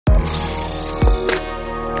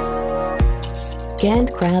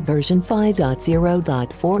GandCrab version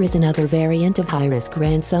 5.0.4 is another variant of high-risk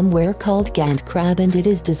ransomware called GandCrab, and it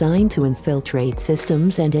is designed to infiltrate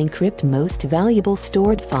systems and encrypt most valuable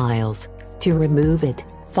stored files. To remove it,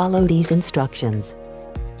 follow these instructions.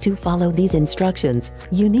 To follow these instructions,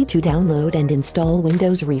 you need to download and install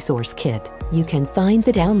Windows Resource Kit. You can find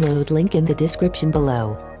the download link in the description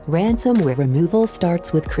below. Ransomware removal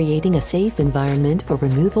starts with creating a safe environment for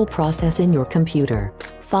removal process in your computer.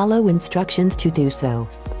 Follow instructions to do so.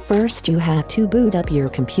 First, you have to boot up your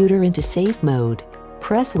computer into safe mode.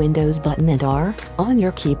 Press Windows button and R on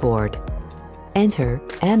your keyboard. Enter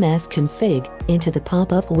msconfig into the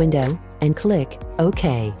pop-up window and click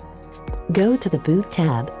OK. Go to the Boot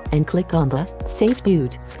tab and click on the Safe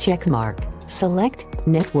Boot checkmark. Select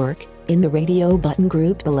Network in the radio button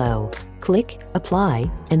grouped below. Click Apply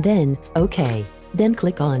and then OK. Then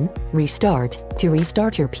click on Restart to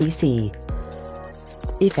restart your PC.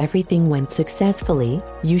 If everything went successfully,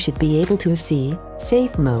 you should be able to see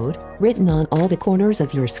Safe Mode written on all the corners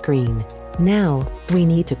of your screen. Now, we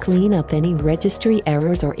need to clean up any registry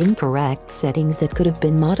errors or incorrect settings that could have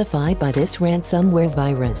been modified by this ransomware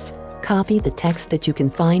virus. Copy the text that you can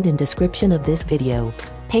find in description of this video.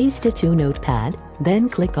 Paste it to Notepad, then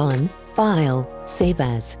click on File, Save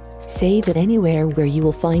As. Save it anywhere where you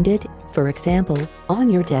will find it, for example, on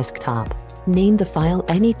your desktop. Name the file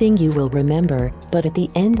anything you will remember, but at the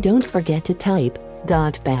end don't forget to type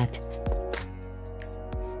 .bat.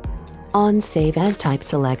 On Save As type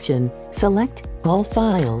selection, select All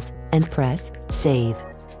Files and press Save.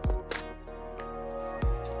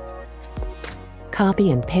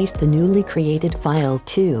 Copy and paste the newly created file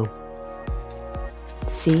to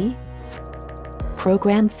C.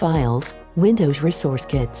 Program Files, Windows Resource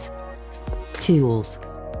Kits. Tools.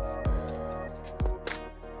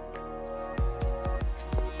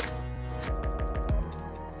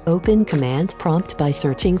 Open command prompt by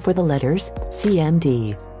searching for the letters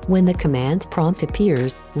CMD. When the command prompt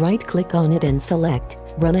appears, right-click on it and select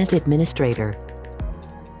Run as Administrator.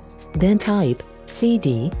 Then type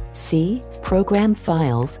cd C Program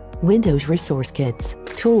Files, Windows Resource Kits,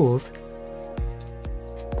 Tools.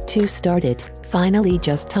 To start it, finally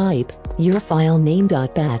just type your file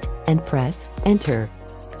name.bat and press Enter.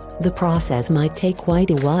 The process might take quite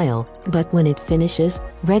a while, but when it finishes,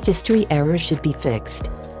 registry errors should be fixed.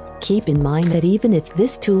 Keep in mind that even if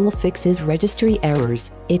this tool fixes registry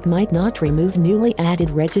errors, it might not remove newly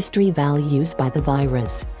added registry values by the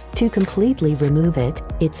virus. To completely remove it,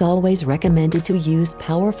 it's always recommended to use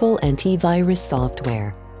powerful antivirus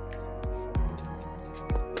software.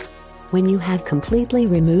 When you have completely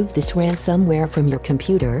removed this ransomware from your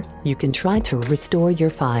computer, you can try to restore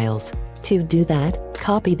your files. To do that,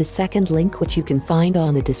 copy the second link which you can find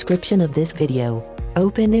on the description of this video.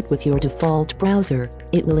 Open it with your default browser.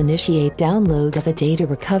 It will initiate download of a data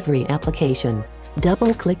recovery application.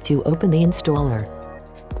 Double-click to open the installer.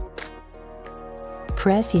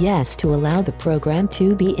 Press Yes to allow the program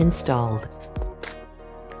to be installed.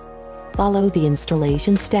 Follow the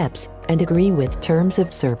installation steps and agree with terms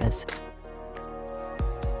of service.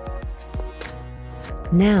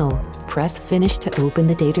 Now, press Finish to open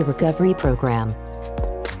the data recovery program.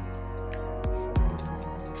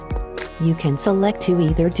 You can select to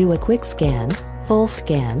either do a quick scan, full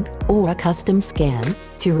scan, or a custom scan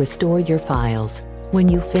to restore your files. When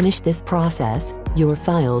you finish this process, your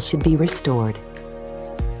files should be restored.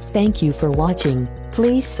 Thank you for watching.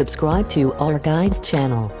 Please subscribe to our guides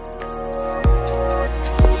channel.